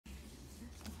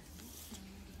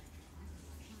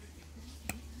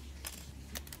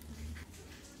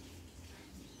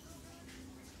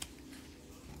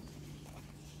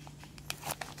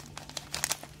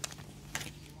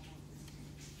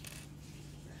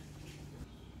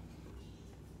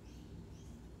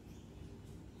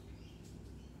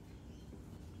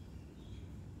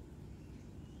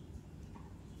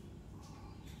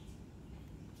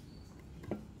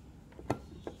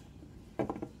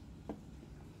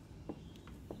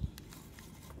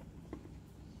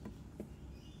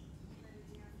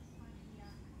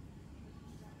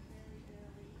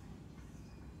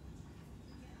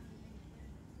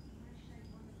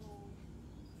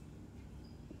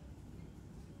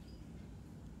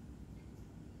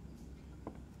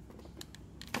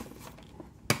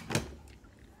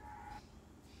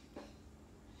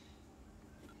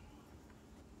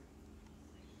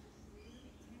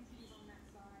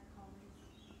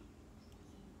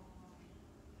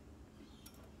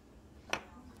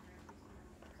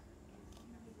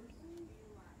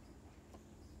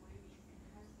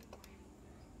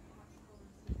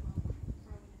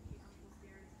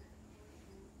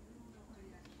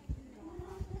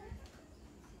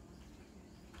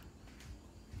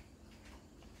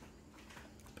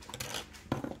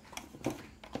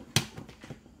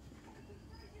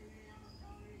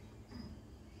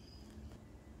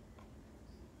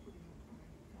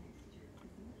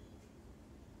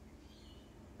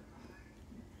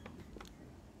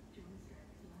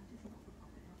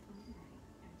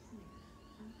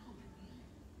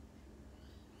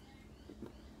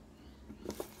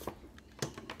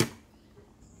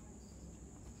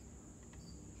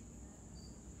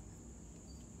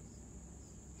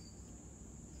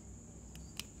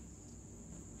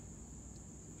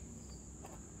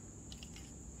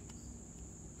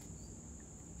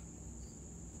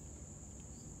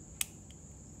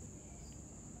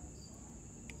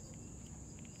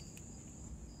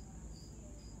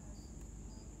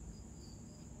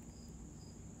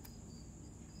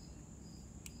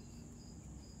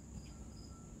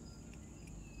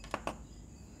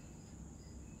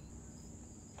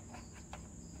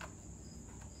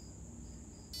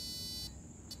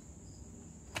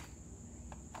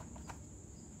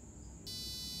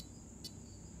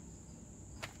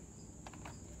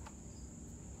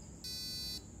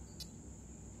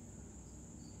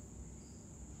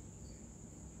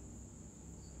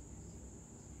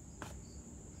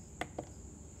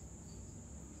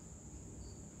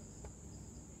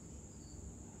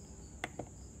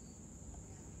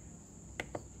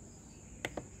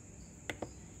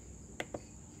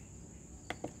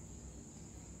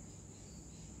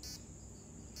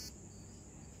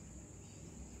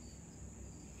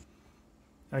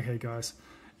Okay guys,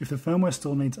 if the firmware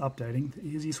still needs updating, the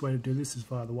easiest way to do this is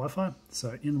via the Wi-Fi.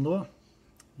 So in Lure,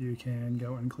 you can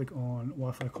go and click on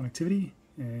Wi-Fi connectivity,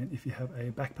 and if you have a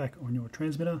backpack on your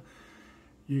transmitter,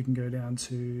 you can go down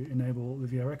to enable the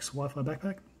VRX Wi-Fi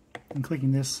backpack, and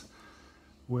clicking this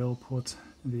will put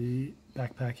the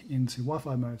backpack into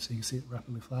Wi-Fi mode so you can see it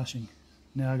rapidly flashing.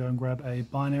 Now go and grab a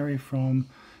binary from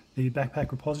the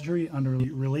backpack repository under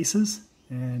releases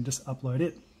and just upload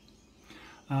it.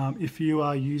 If you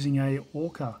are using a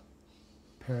Orca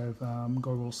pair of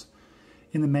goggles,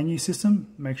 in the menu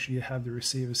system, make sure you have the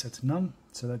receiver set to none,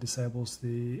 so that disables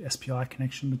the SPI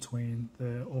connection between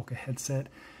the Orca headset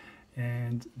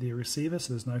and the receiver,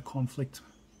 so there's no conflict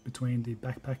between the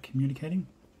backpack communicating.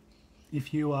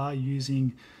 If you are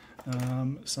using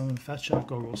some Fat Shark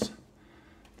goggles,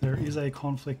 there is a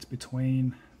conflict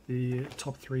between the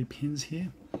top 3 pins here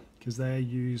because they are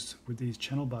used with these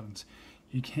channel buttons.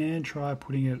 You can try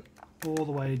putting it all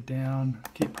the way down,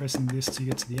 keep pressing this to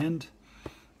get to the end,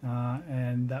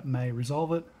 and that may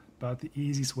resolve it, but the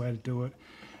easiest way to do it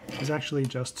is actually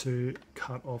just to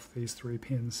cut off these 3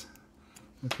 pins.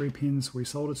 The 3 pins we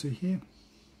soldered to here,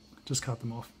 just cut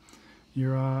them off.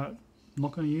 You're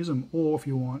not going to use them, or if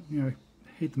you want,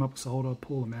 heat them up with solder,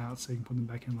 pull them out so you can put them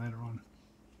back in later on.